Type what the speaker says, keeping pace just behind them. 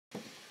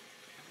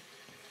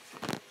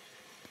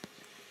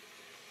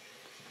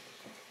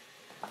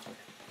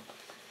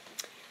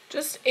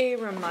Just a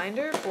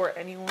reminder for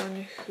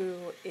anyone who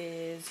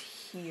is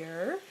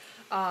here,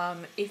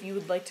 if you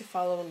would like to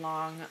follow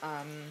along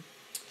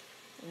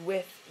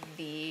with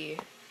the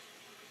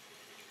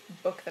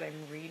book that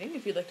I'm reading,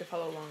 if you'd like to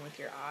follow along with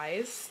your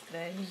eyes,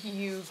 then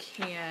you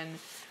can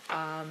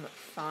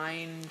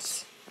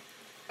find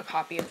a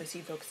copy of the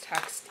Seedfolks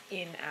text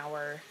in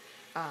our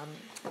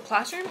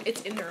classroom.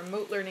 It's in the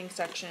remote learning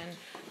section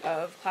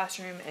of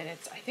classroom, and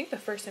it's, I think, the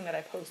first thing that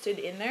I posted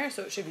in there,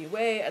 so it should be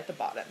way at the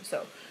bottom.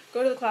 So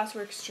go to the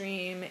classwork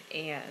stream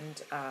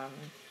and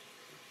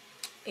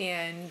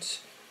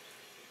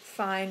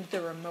find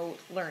the remote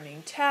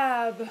learning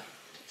tab. It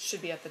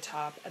should be at the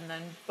top, and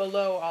then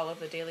below all of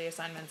the daily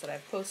assignments that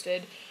I've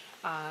posted,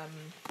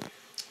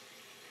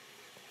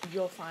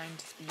 you'll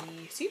find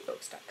the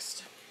Seedfolks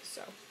text.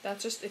 So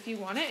that's just if you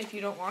want it. If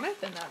you don't want it,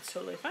 then that's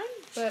totally fine.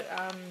 But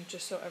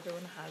just so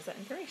everyone has that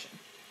information.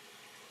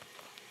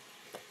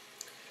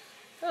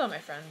 Hello, my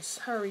friends.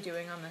 How are we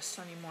doing on this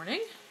sunny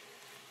morning?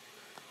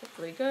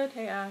 Hopefully good.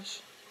 Hey,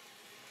 Ash.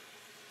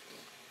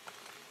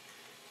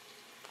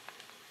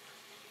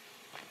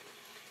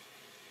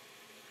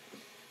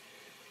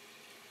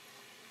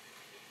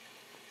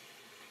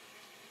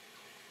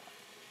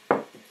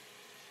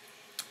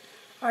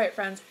 All right,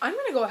 friends. I'm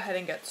going to go ahead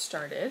and get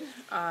started.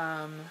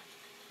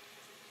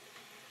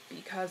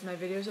 Because my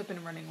videos have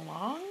been running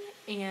long,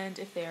 and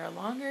if they are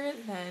longer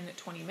than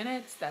 20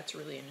 minutes, that's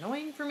really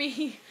annoying for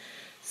me.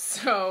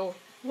 So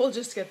we'll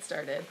just get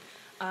started.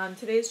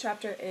 Today's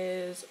chapter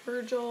is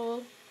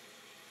Virgil,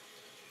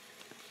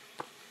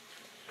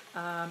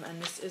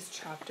 and this is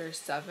chapter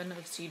 7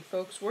 of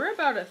Seedfolks. We're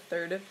about a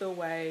third of the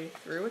way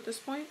through at this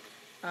point.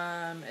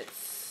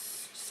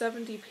 It's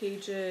 70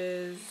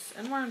 pages,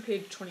 and we're on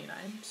page 29,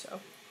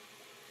 so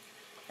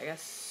I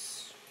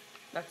guess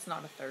that's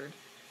not a third.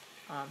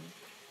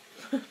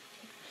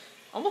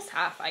 Almost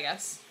half, I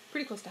guess.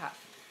 Pretty close to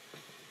half.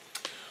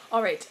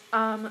 All right,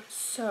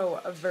 so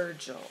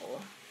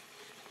Virgil.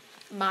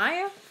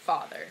 My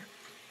father,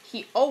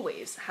 he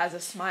always has a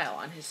smile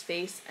on his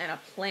face and a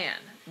plan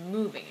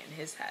moving in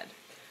his head.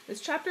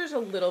 This chapter is a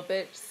little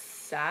bit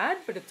sad,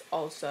 but it's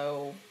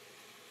also,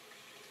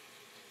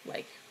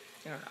 like,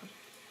 I don't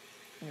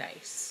know,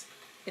 nice.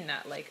 In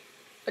that, like,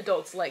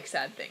 adults like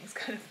sad things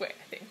kind of way,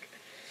 I think.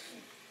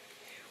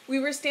 We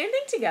were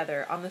standing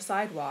together on the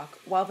sidewalk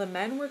while the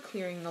men were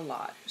clearing the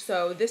lot.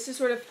 So this is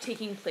sort of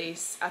taking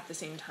place at the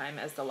same time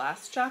as the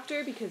last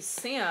chapter, because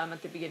Sam,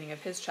 at the beginning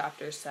of his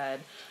chapter, said,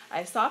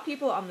 I saw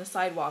people on the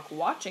sidewalk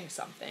watching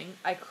something.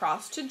 I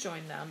crossed to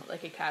join them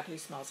like a cat who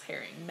smells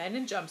herring. Men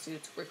in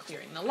jumpsuits were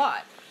clearing the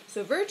lot.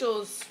 So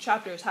Virgil's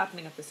chapter is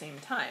happening at the same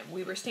time.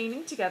 We were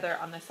standing together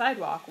on the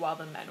sidewalk while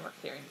the men were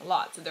clearing the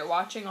lot. So they're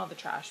watching all the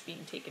trash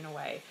being taken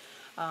away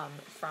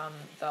from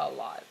the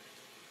lot.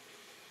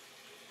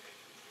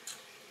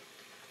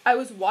 I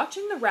was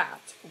watching the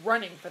rats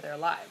running for their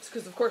lives,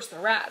 because of course the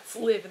rats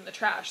live in the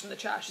trash and the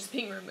trash is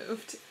being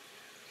removed.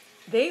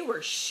 They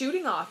were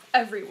shooting off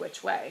every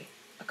which way.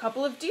 A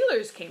couple of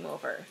dealers came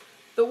over,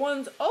 the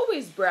ones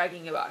always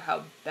bragging about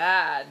how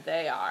bad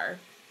they are.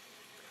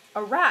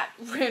 A rat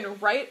ran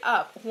right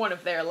up one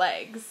of their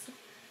legs.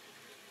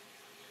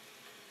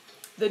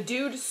 The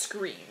dude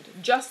screamed,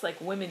 just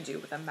like women do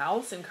with a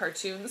mouse in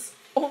cartoons,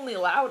 only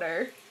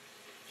louder.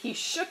 He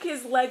shook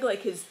his leg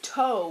like his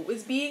toe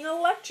was being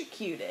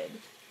electrocuted.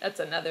 That's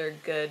another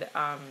good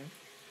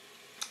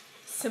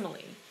simile.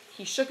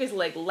 He shook his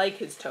leg like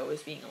his toe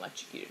was being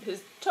electrocuted.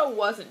 His toe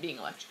wasn't being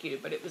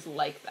electrocuted, but it was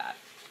like that.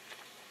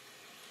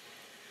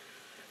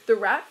 The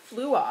rat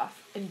flew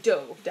off and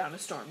dove down a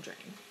storm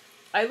drain.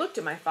 I looked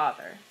at my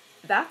father.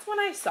 That's when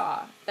I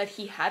saw that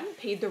he hadn't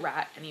paid the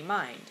rat any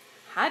mind,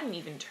 hadn't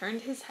even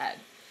turned his head.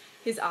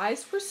 His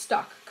eyes were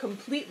stuck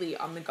completely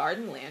on the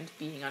garden land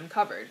being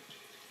uncovered.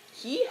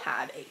 He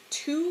had a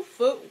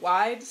 2-foot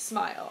wide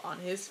smile on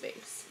his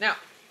face. Now,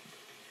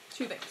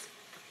 two things.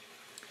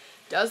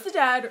 Does the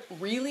dad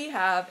really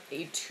have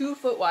a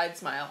 2-foot wide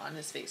smile on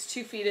his face?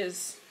 2 feet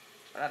is,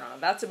 I don't know,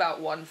 that's about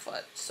 1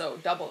 foot, so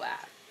double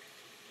that.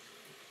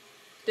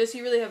 Does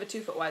he really have a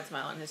 2-foot wide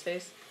smile on his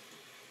face?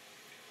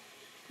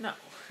 No.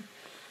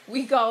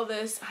 We call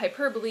this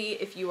hyperbole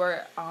if you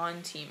are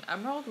on Team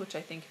Emerald, which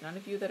I think none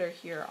of you that are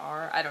here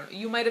are. I don't know.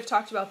 You might have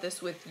talked about this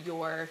with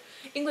your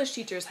English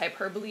teachers.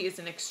 Hyperbole is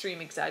an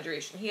extreme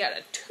exaggeration. He had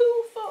a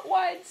 2-foot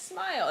wide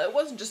smile. It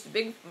wasn't just a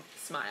big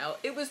smile.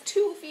 It was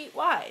 2 feet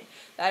wide.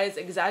 That is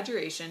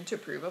exaggeration to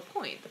prove a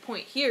point. The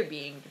point here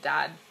being the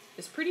dad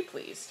is pretty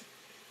pleased.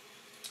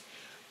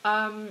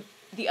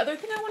 The other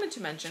thing I wanted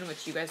to mention,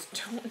 which you guys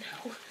don't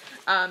know,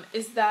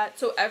 is that,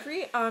 so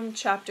every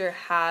chapter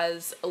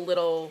has a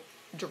little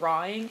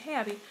drawing, hey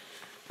Abby,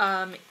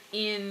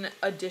 in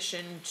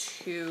addition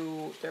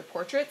to their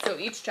portrait. So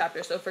each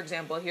chapter, so for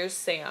example, here's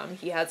Sam,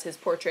 he has his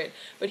portrait,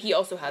 but he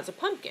also has a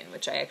pumpkin,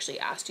 which I actually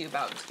asked you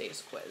about in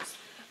today's quiz.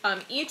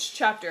 Each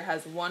chapter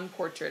has one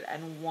portrait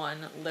and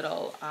one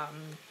little,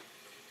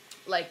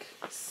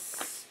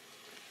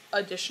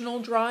 additional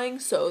drawing.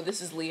 So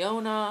this is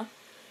Leona.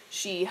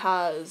 She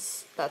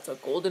has, that's a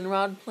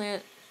goldenrod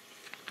plant.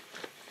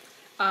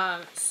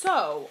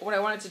 So, what I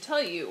wanted to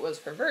tell you was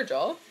for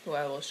Virgil, who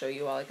I will show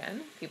you all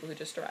again, people who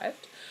just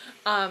arrived.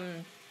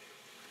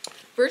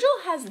 Virgil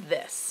has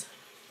this.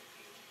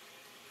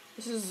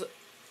 This is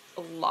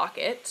a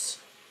locket.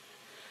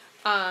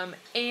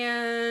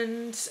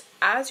 And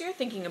as you're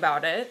thinking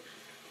about it,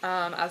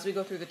 as we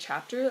go through the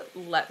chapter,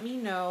 let me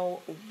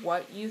know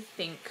what you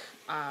think,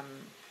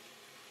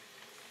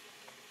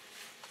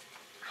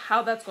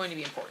 how that's going to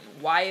be important.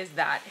 Why is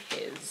that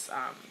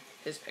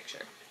his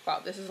picture? Wow,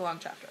 this is a long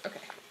chapter. Okay.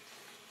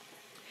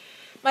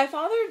 My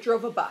father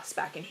drove a bus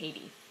back in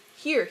Haiti.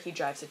 Here he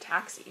drives a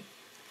taxi.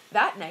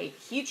 That night,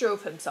 he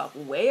drove himself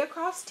way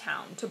across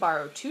town to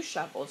borrow 2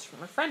 shovels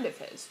from a friend of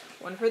his,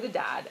 one for the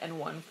dad and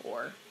one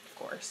for, of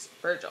course,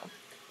 Virgil.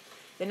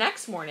 The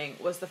next morning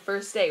was the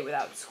first day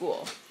without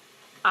school.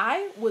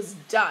 I was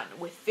done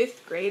with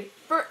 5th grade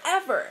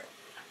forever.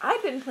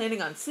 I'd been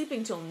planning on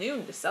sleeping till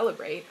noon to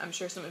celebrate. I'm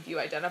sure some of you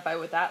identify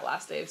with that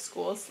last day of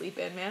school, sleep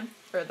in, man,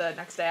 or the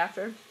next day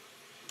after,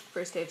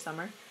 first day of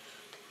summer.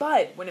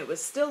 But when it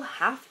was still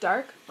half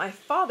dark, my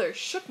father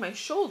shook my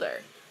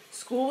shoulder.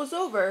 School was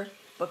over,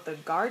 but the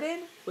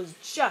garden was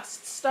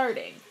just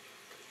starting.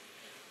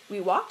 We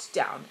walked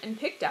down and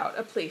picked out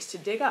a place to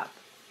dig up.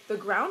 The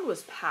ground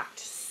was packed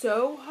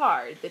so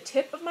hard the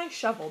tip of my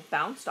shovel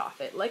bounced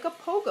off it like a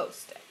pogo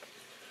stick.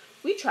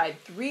 We tried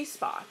 3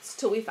 spots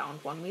till we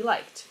found one we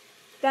liked.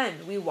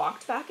 Then we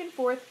walked back and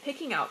forth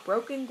picking out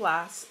broken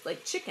glass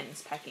like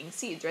chickens pecking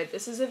seeds, right?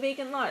 This is a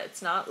vacant lot.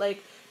 It's not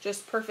like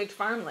just perfect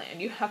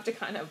farmland. You have to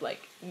kind of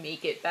like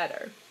make it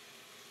better.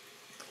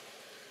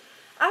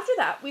 After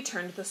that, we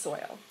turned the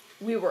soil.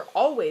 We were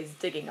always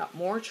digging up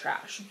more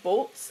trash,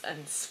 bolts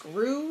and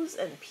screws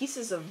and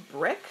pieces of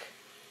brick.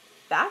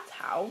 That's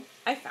how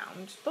I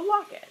found the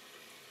locket.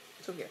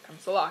 So here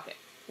comes the locket.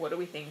 What do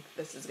we think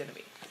this is going to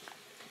be?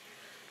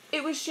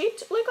 It was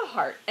shaped like a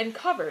heart and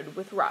covered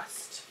with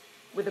rust,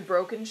 with a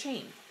broken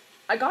chain.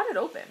 I got it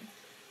open.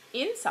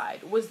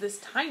 Inside was this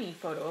tiny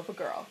photo of a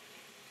girl.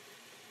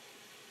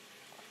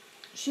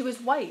 She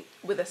was white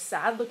with a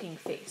sad-looking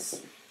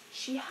face.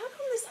 She had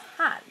on this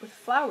hat with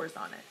flowers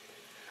on it.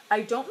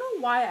 I don't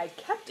know why I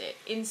kept it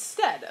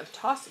instead of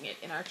tossing it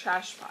in our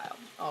trash pile.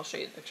 I'll show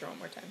you the picture one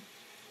more time.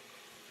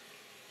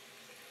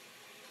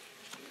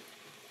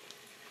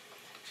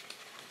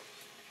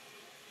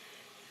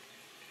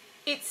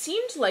 It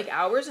seemed like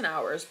hours and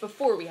hours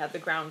before we had the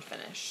ground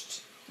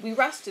finished. We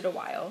rested a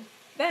while.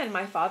 Then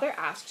my father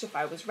asked if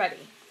I was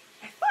ready.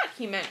 I thought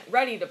he meant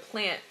ready to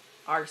plant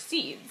our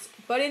seeds,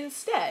 but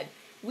instead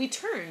we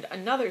turned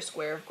another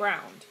square of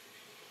ground.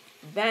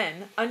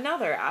 Then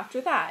another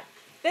after that.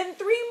 Then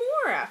 3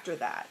 more after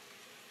that.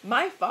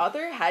 My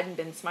father hadn't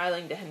been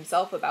smiling to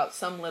himself about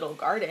some little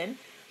garden.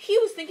 He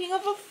was thinking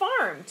of a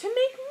farm to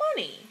make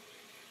money.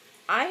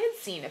 I had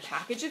seen a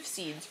package of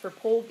seeds for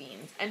pole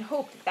beans and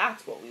hoped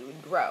that's what we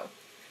would grow.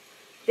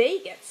 They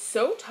get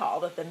so tall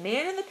that the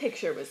man in the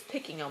picture was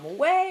picking them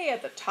way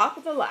at the top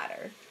of the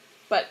ladder.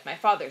 But my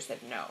father said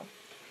no.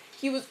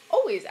 He was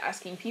always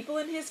asking people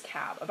in his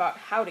cab about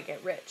how to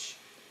get rich.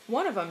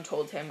 One of them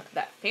told him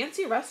that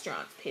fancy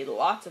restaurants paid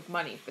lots of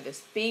money for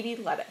this baby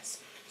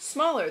lettuce,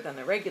 smaller than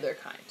the regular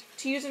kind,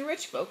 to use in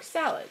rich folks'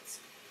 salads.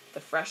 The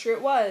fresher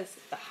it was,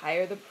 the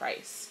higher the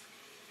price.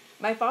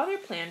 My father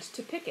planned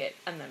to pick it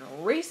and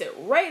then race it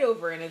right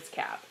over in his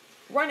cab,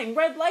 running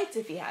red lights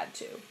if he had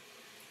to.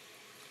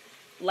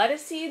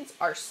 Lettuce seeds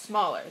are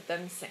smaller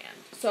than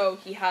sand. So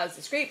he has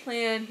this great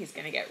plan. He's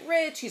going to get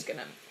rich. He's going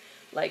to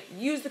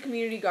use the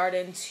community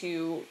garden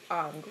to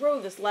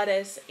grow this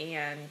lettuce,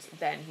 and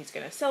then he's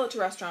going to sell it to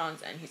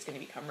restaurants, and he's going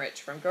to become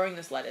rich from growing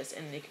this lettuce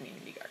in the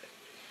community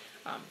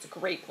garden. It's a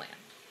great plan.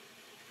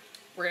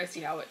 We're going to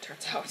see how it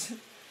turns out.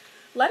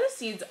 Lettuce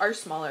seeds are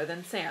smaller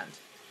than sand.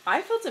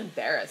 I felt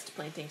embarrassed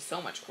planting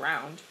so much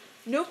ground.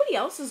 Nobody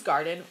else's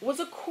garden was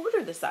a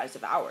quarter the size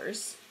of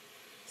ours.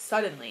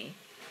 Suddenly,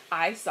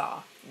 I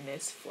saw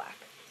Miss Fleck.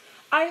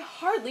 I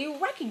hardly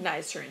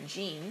recognized her in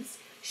jeans.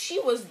 She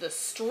was the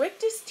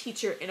strictest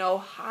teacher in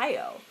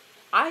Ohio.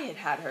 I had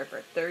had her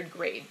for 3rd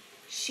grade.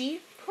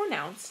 She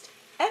pronounced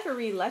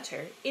every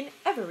letter in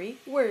every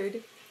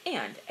word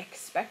and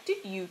expected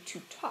you to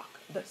talk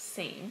the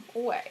same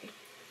way.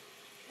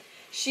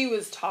 She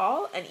was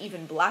tall and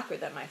even blacker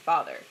than my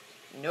father.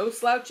 No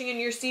slouching in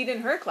your seat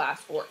in her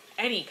class or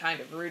any kind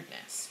of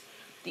rudeness.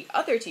 The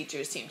other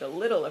teachers seemed a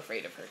little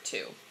afraid of her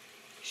too.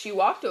 She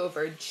walked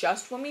over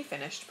just when we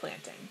finished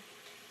planting.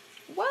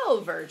 "Well,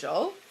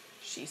 Virgil,"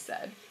 she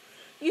said,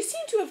 "you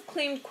seem to have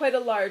claimed quite a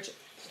large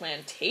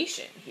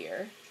plantation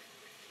here."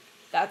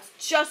 "That's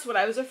just what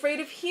I was afraid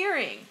of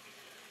hearing."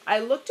 I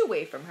looked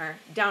away from her,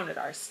 down at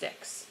our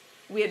sticks.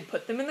 We had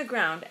put them in the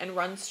ground and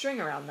run string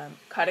around them,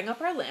 cutting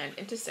up our land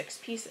into 6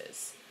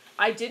 pieces.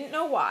 I didn't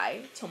know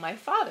why, till my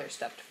father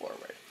stepped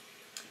forward.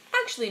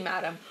 "Actually,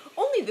 madam,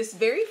 only this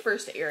very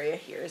first area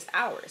here is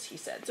ours," he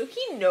said. So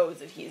he knows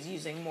that he is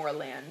using more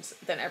land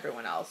than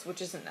everyone else, which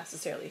isn't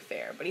necessarily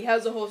fair, but he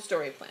has a whole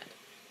story planned.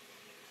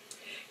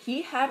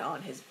 He had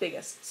on his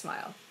biggest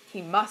smile.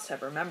 He must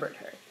have remembered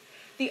her.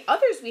 "The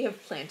others we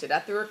have planted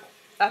at the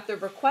at the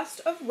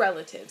request of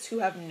relatives who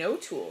have no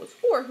tools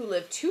or who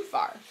live too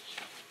far.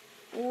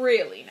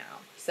 Really now,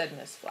 said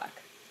Miss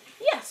Fleck.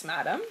 Yes,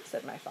 madam,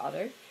 said my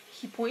father.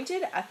 He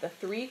pointed at the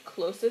 3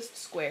 closest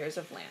squares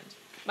of land.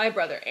 My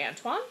brother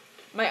Antoine,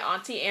 my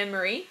auntie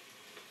Anne-Marie.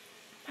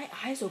 My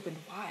eyes opened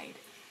wide.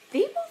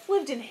 They both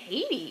lived in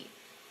Haiti.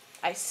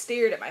 I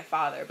stared at my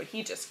father, but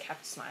he just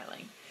kept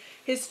smiling.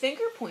 His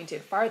finger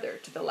pointed farther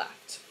to the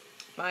left.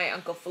 My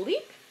Uncle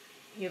Philippe,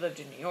 he lived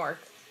in New York.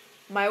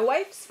 My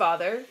wife's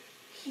father,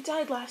 he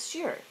died last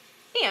year.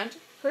 And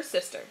her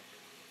sister.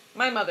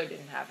 My mother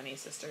didn't have any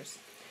sisters.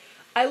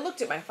 I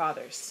looked at my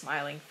father's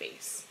smiling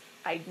face.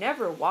 I'd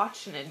never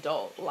watched an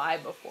adult lie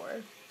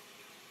before.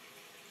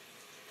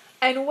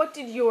 And what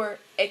did your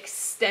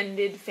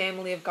extended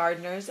family of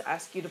gardeners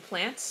ask you to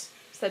plant?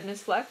 Said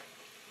Miss Fleck.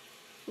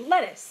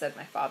 Lettuce, said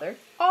my father.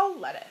 All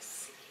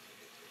lettuce.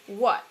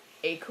 What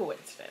a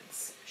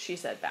coincidence, she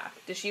said back.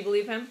 Does she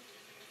believe him?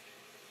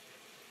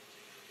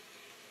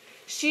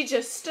 She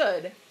just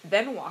stood,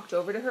 then walked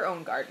over to her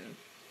own garden.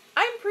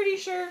 I'm pretty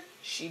sure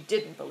she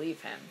didn't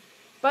believe him.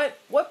 But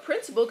what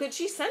principal could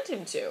she send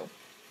him to?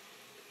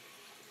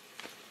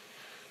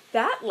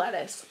 That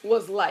lettuce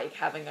was like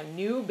having a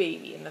new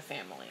baby in the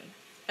family,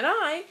 and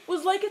I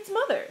was like its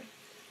mother.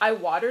 I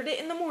watered it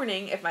in the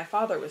morning if my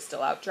father was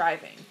still out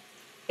driving.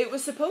 It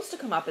was supposed to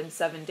come up in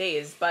 7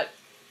 days, but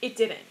it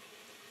didn't.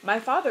 My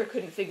father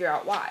couldn't figure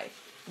out why.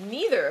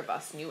 Neither of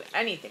us knew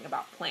anything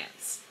about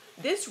plants.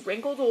 This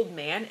wrinkled old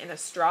man in a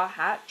straw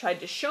hat tried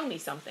to show me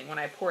something when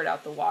I poured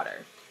out the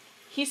water.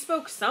 He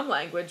spoke some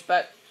language,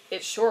 but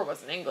it sure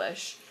wasn't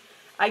English.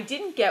 I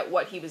didn't get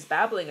what he was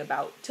babbling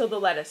about till the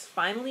lettuce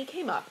finally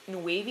came up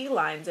in wavy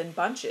lines and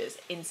bunches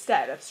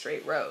instead of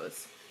straight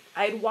rows.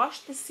 I had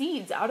washed the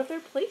seeds out of their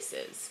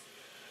places.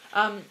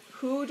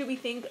 Who do we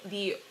think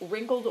the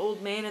wrinkled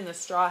old man in the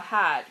straw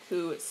hat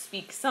who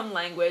speaks some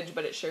language,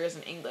 but it sure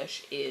isn't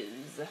English,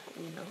 is?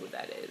 We know who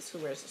that is, who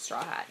wears a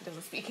straw hat and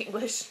doesn't speak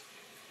English.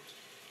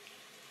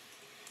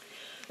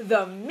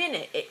 The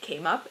minute it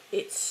came up,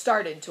 it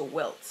started to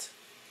wilt.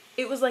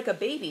 It was like a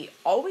baby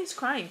always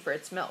crying for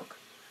its milk.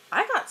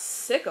 I got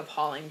sick of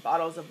hauling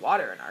bottles of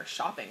water in our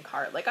shopping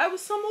cart like I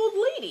was some old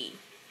lady.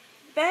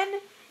 Then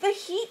the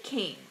heat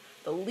came.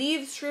 The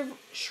leaves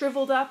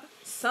shriveled up.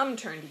 Some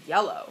turned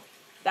yellow.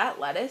 That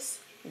lettuce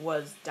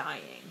was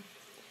dying.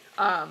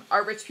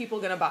 Are rich people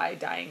going to buy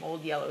dying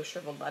old yellow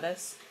shriveled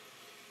lettuce?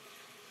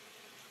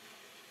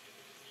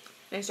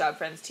 Nice job,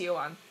 friends. To you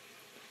on.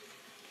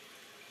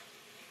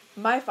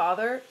 My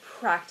father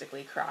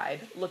practically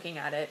cried looking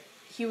at it.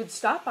 He would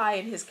stop by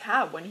in his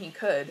cab when he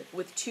could,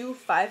 with 2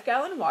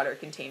 5-gallon water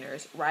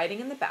containers riding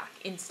in the back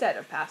instead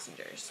of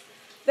passengers.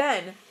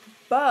 Then,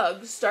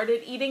 bugs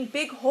started eating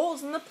big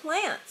holes in the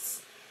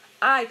plants.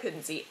 I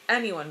couldn't see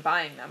anyone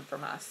buying them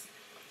from us.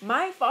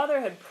 My father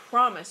had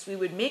promised we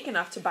would make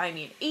enough to buy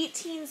me an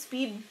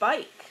 18-speed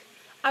bike.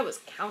 I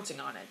was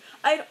counting on it.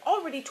 I had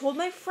already told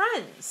my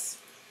friends.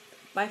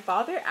 My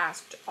father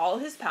asked all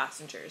his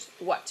passengers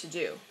what to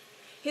do.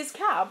 His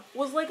cab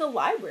was like a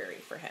library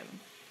for him.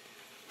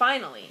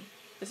 Finally,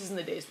 this is in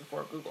the days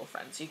before Google,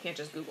 friends, so you can't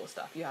just Google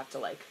stuff. You have to,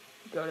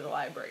 go to the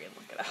library and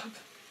look it up.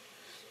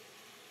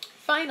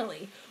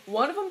 Finally,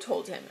 one of them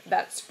told him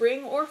that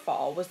spring or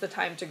fall was the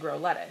time to grow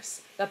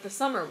lettuce, that the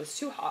summer was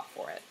too hot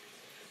for it.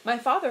 My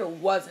father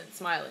wasn't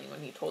smiling when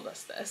he told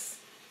us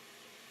this.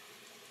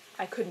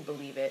 I couldn't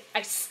believe it.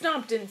 I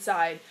stomped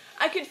inside.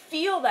 I could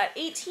feel that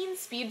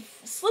 18-speed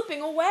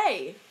slipping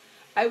away.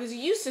 I was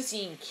used to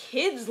seeing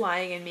kids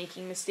lying and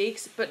making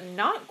mistakes, but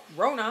not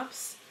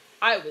grown-ups.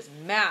 I was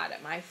mad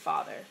at my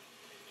father.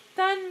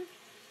 Then,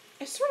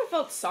 I sort of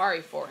felt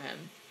sorry for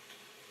him.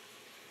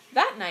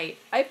 That night,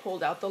 I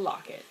pulled out the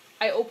locket.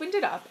 I opened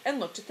it up and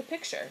looked at the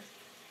picture.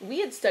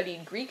 We had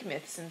studied Greek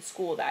myths in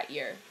school that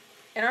year.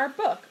 In our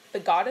book, the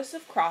goddess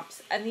of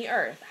crops and the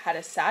earth had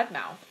a sad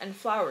mouth and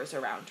flowers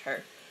around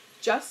her,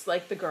 just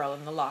like the girl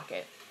in the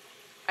locket.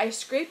 I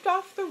scraped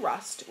off the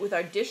rust with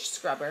our dish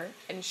scrubber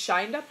and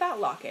shined up that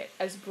locket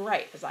as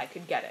bright as I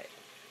could get it.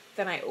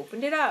 Then I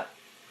opened it up,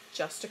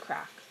 just a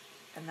crack.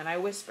 And then I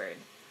whispered,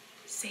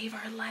 "Save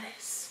our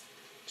lettuce,"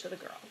 to the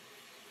girl.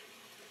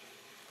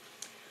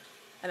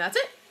 And that's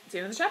it. It's the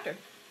end of the chapter.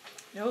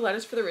 No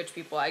lettuce for the rich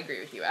people. I agree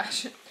with you,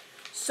 Ash.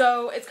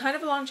 So it's kind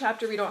of a long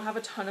chapter. We don't have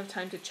a ton of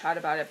time to chat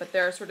about it, but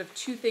there are sort of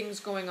 2 things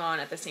going on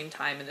at the same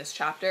time in this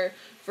chapter.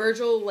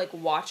 Virgil,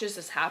 watches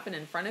this happen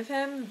in front of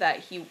him,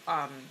 that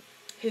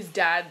his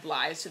dad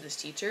lies to this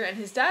teacher, and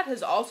his dad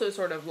has also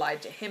sort of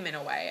lied to him in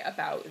a way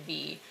about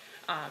the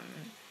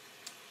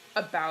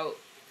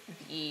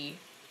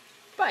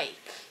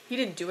bike. He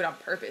didn't do it on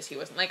purpose. He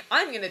wasn't like,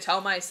 I'm going to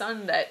tell my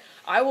son that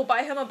I will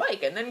buy him a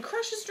bike and then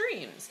crush his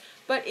dreams.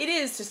 But it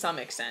is to some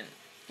extent,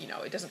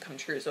 it doesn't come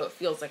true, so it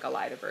feels like a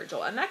lie to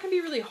Virgil. And that can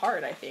be really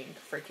hard, I think,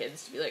 for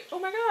kids to be like, oh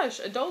my gosh,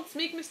 adults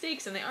make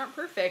mistakes and they aren't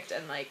perfect,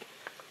 and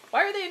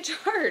why are they in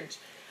charge?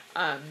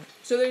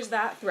 So there's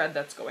that thread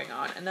that's going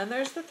on. And then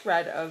there's the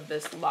thread of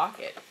this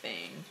locket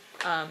thing.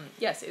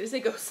 Yes, it is a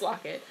ghost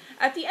locket.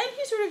 At the end,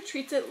 he sort of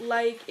treats it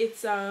like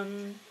it's,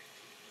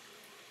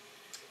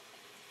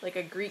 like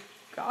a Greek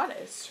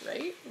goddess,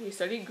 right? We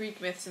studied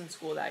Greek myths in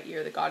school that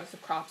year, the goddess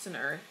of crops and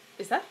earth.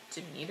 Is that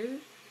Demeter?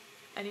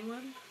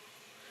 Anyone?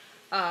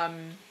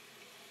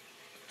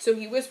 So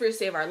he whispers,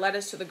 "Save our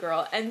lettuce," to the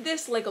girl, and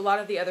this, like a lot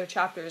of the other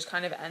chapters,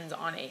 kind of ends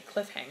on a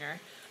cliffhanger.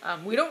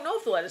 We don't know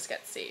if the lettuce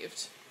gets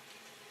saved.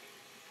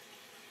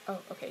 Oh,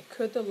 okay.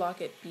 Could the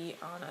locket be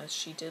Anna's?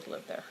 She did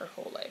live there her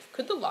whole life.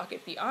 Could the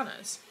locket be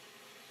Anna's?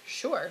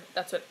 Sure,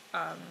 that's what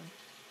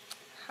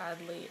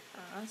Hadley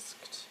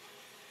asked.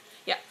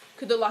 Yeah,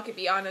 could the locket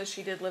be Anna's?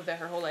 She did live there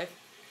her whole life.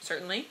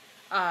 Certainly.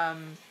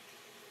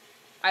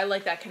 I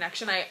like that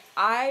connection.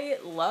 I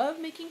love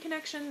making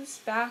connections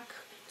back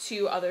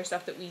to other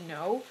stuff that we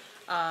know.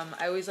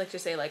 I always like to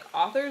say, like,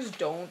 authors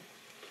don't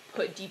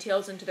put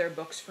details into their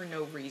books for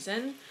no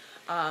reason.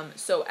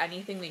 So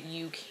anything that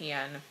you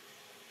can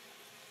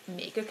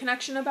make a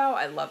connection about,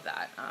 I love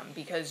that,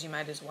 because you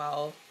might as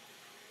well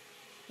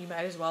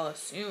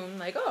assume,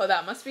 like, oh,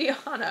 that must be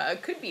Anna.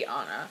 It could be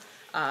Anna.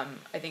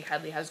 I think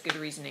Hadley has good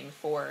reasoning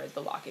for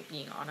the locket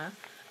being Anna,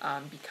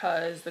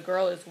 because the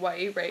girl is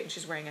white, right, and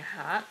she's wearing a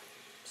hat.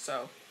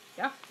 So,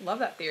 yeah, love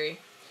that theory.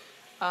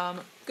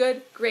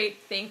 Good, great,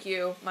 thank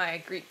you. My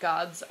Greek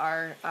gods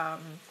are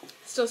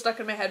still stuck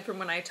in my head from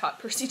when I taught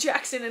Percy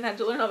Jackson and had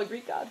to learn all the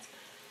Greek gods.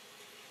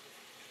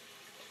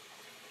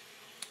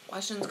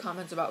 Questions,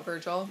 comments about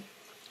Virgil.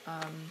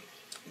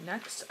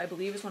 Next, I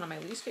believe, is one of my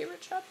least favorite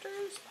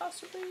chapters,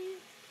 possibly.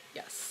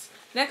 Yes.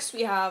 Next,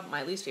 we have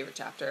my least favorite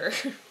chapter.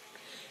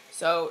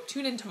 So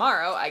tune in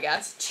tomorrow, I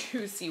guess,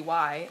 to see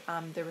why.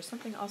 There was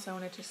something else I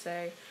wanted to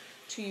say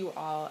to you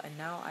all, and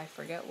now I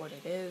forget what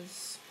it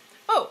is.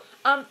 Oh,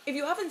 if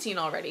you haven't seen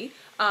already,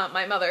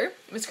 my mother,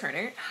 Miss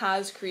Kerner,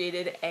 has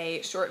created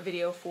a short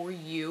video for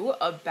you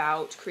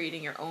about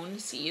creating your own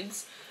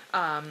seeds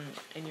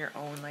in your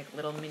own, like,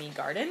 little mini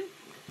garden.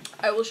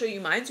 I will show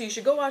you mine, so you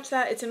should go watch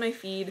that. It's in my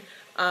feed.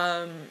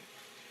 My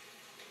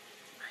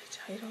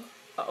title?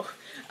 Oh.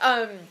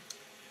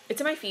 It's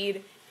in my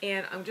feed,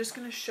 and I'm just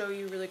going to show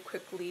you really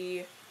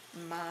quickly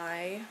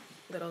my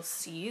little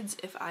seeds,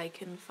 if I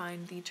can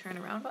find the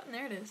turnaround button.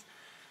 There it is.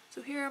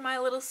 So here are my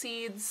little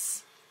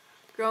seeds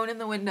grown in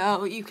the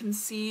window. You can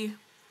see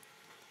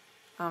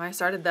I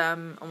started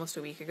them almost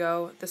a week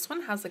ago. This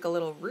one has like a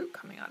little root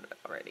coming out of it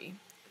already.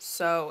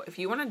 So if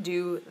you want to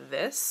do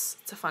this,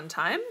 it's a fun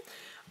time.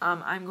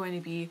 I'm going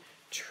to be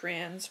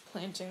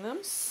transplanting them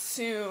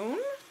soon,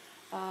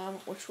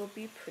 which will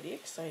be pretty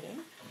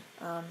exciting.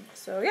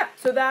 So yeah,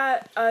 so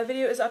that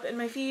video is up in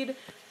my feed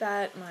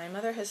that my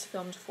mother has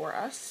filmed for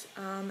us,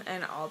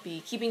 and I'll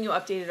be keeping you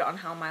updated on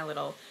how my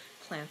little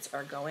plants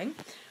are going.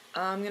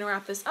 I'm going to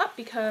wrap this up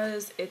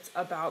because it's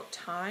about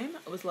time.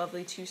 It was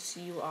lovely to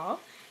see you all,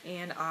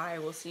 and I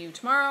will see you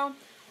tomorrow.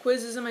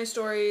 Quizzes in my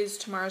stories.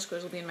 Tomorrow's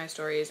quiz will be in my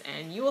stories,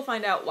 and you will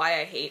find out why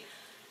I hate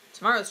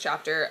tomorrow's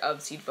chapter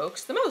of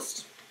Seedfolks the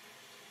most.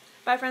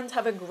 Bye, friends.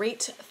 Have a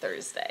great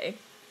Thursday.